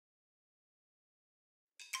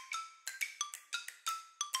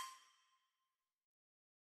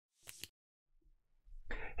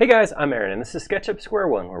Hey guys, I'm Aaron and this is SketchUp Square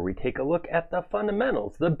One, where we take a look at the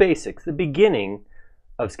fundamentals, the basics, the beginning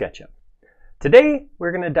of SketchUp. Today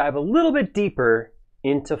we're going to dive a little bit deeper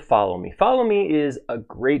into Follow Me. Follow Me is a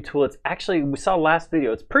great tool. It's actually, we saw last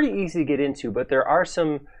video, it's pretty easy to get into, but there are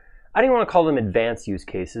some, I don't want to call them advanced use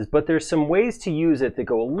cases, but there's some ways to use it that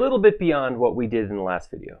go a little bit beyond what we did in the last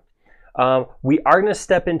video. We are going to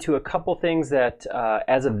step into a couple things that,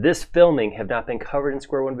 as of this filming, have not been covered in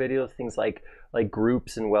Square One videos. Things like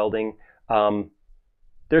groups and welding.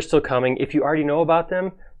 They're still coming. If you already know about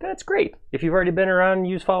them, that's great. If you've already been around and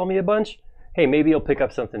used Follow Me a bunch, hey, maybe you'll pick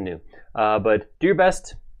up something new. But do your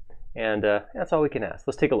best, and that's all we can ask.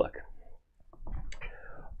 Let's take a look.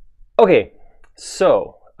 Okay,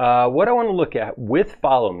 so what I want to look at with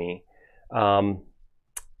Follow Me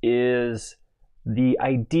is the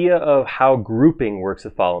idea of how grouping works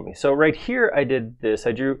with Follow Me. So right here I did this.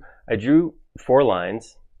 I drew 4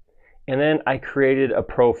 lines, and then I created a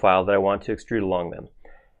profile that I want to extrude along them.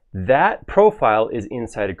 That profile is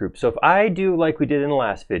inside a group. So if I do like we did in the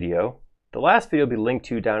last video will be linked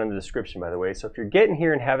to down in the description, by the way. So if you're getting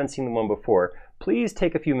here and haven't seen the one before, please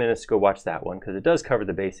take a few minutes to go watch that one because it does cover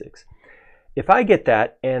the basics. If I get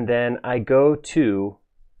that and then I go to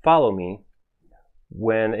Follow Me,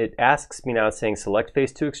 when it asks me now, it's saying select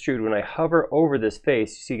face to extrude. When I hover over this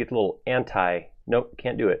face, you see you get the little nope,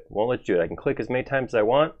 can't do it. Won't let you do it. I can click as many times as I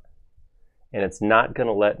want, and it's not going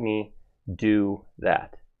to let me do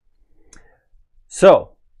that.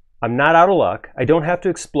 So I'm not out of luck. I don't have to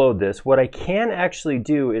explode this. What I can actually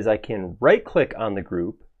do is I can right click on the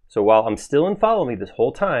group. So while I'm still in Follow Me this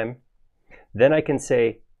whole time, then I can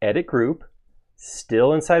say edit group,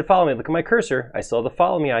 still inside Follow Me. Look at my cursor. I still have the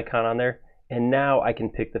Follow Me icon on there. And now I can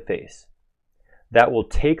pick the face. That will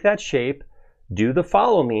take that shape, do the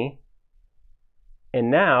Follow Me,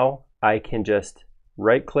 and now I can just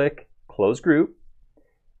right click, close group.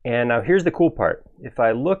 And now here's the cool part. If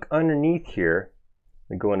I look underneath here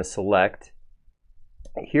and go into select,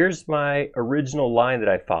 here's my original line that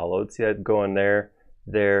I followed. See that going there,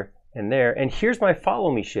 there, and there. And here's my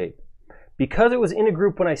Follow Me shape. Because it was in a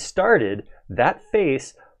group when I started, that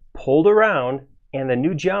face pulled around and the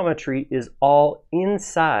new geometry is all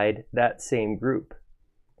inside that same group.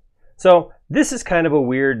 So this is kind of a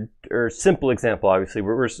weird or simple example, obviously.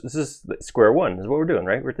 This is Square One, this is what we're doing,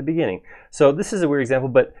 right? We're at the beginning. So this is a weird example,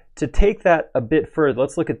 but to take that a bit further,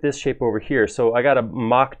 let's look at this shape over here. So I got a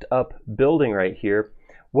mocked up building right here.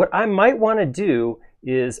 What I might want to do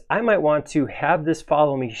is I might want to have this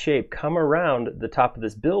Follow Me shape come around the top of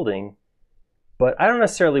this building, but I don't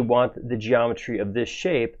necessarily want the geometry of this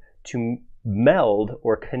shape to meld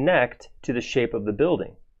or connect to the shape of the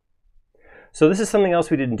building. So this is something else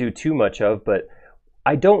we didn't do too much of, but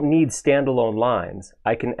I don't need standalone lines.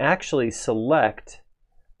 I can actually select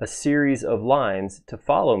a series of lines to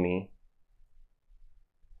Follow Me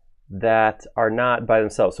that are not by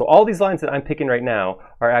themselves. So all these lines that I'm picking right now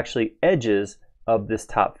are actually edges of this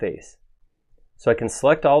top face. So I can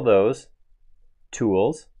select all those,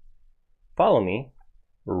 Tools, Follow Me,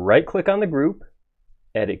 right click on the group,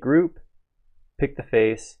 edit group, pick the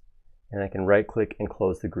face, and I can right click and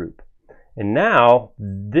close the group. And now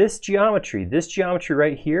this geometry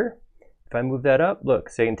right here, if I move that up, look,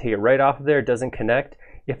 so I can take it right off of there, it doesn't connect.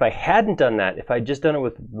 If I hadn't done that, if I just done it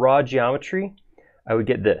with raw geometry, I would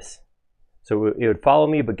get this. So it would Follow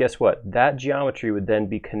Me, but guess what? That geometry would then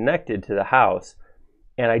be connected to the house,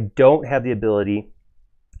 and I don't have the ability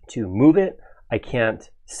to move it. I can't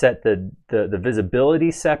set the visibility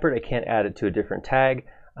separate. I can't add it to a different tag.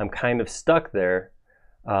 I'm kind of stuck there,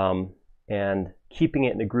 and keeping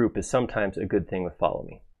it in a group is sometimes a good thing with Follow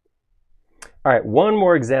Me. All right, one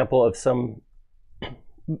more example of some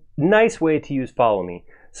nice way to use Follow Me.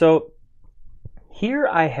 So here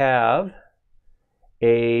I have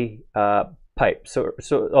a pipe, so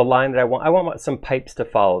a line that I want some pipes to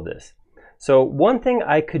follow this. So one thing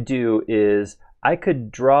I could do is I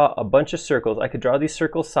could draw a bunch of circles. I could draw these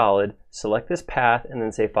circles solid, select this path, and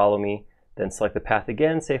then say Follow Me. Then select the path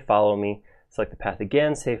again, say Follow Me. Select the path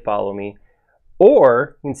again, say Follow Me.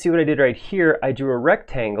 Or you can see what I did right here. I drew a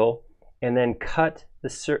rectangle and then cut the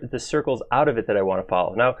circles out of it that I want to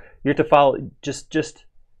follow. Now you have to follow. Just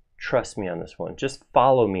trust me on this one. Just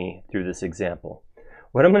follow me through this example.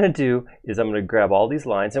 What I'm going to do is I'm going to grab all these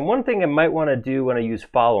lines. And one thing I might want to do when I use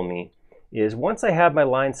Follow Me is once I have my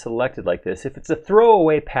line selected like this, if it's a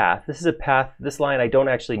throwaway path, this is a path, this line I don't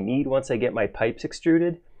actually need once I get my pipes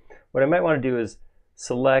extruded. What I might want to do is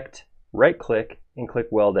select, right click, and click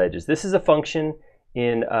Weld Edges. This is a function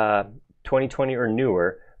in 2020 or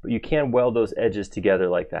newer, but you can weld those edges together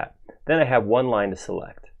like that. Then I have one line to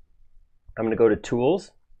select. I'm going to go to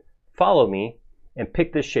Tools, Follow Me, and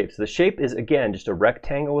pick this shape. So the shape is, again, just a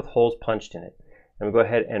rectangle with holes punched in it. And we'll go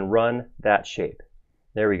ahead and run that shape.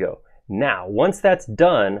 There we go. Now, once that's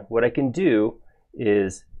done, what I can do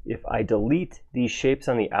is, if I delete these shapes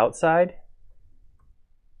on the outside,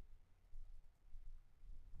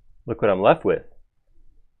 look what I'm left with.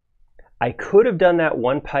 I could have done that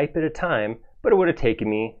one pipe at a time, but it would have taken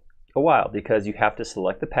me a while because you have to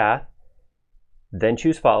select the path, then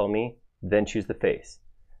choose follow me, then choose the face.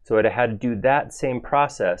 So I'd have had to do that same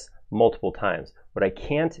process multiple times. What I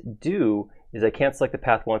can't do is I can't select the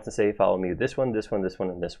path once and say follow me this one, this one, this one,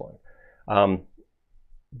 and this one.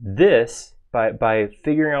 This, by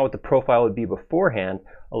figuring out what the profile would be beforehand,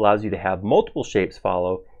 allows you to have multiple shapes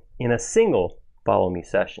follow in a single follow me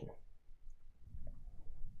session.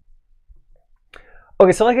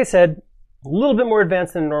 Okay, so like I said, a little bit more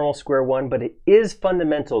advanced than a normal square one, but it is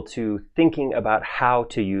fundamental to thinking about how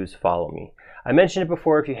to use follow me. I mentioned it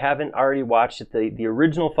before. If you haven't already watched it, the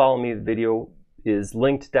original follow me video is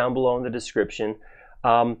linked down below in the description.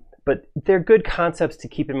 But they're good concepts to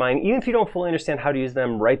keep in mind. Even if you don't fully understand how to use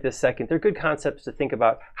them right this second, they're good concepts to think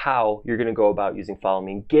about how you're going to go about using follow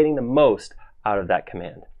me and getting the most out of that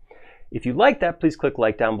command. If you like that, please click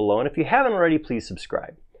like down below. And if you haven't already, please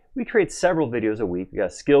subscribe. We create several videos a week. We got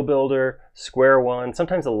a skill builder, square one,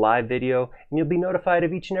 sometimes a live video, and you'll be notified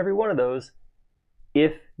of each and every one of those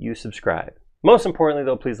if you subscribe. Most importantly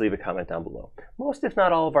though, please leave a comment down below. Most, if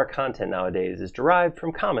not all, of our content nowadays is derived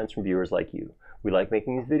from comments from viewers like you. We like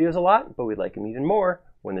making these videos a lot, but we like them even more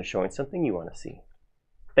when they're showing something you want to see.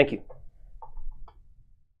 Thank you.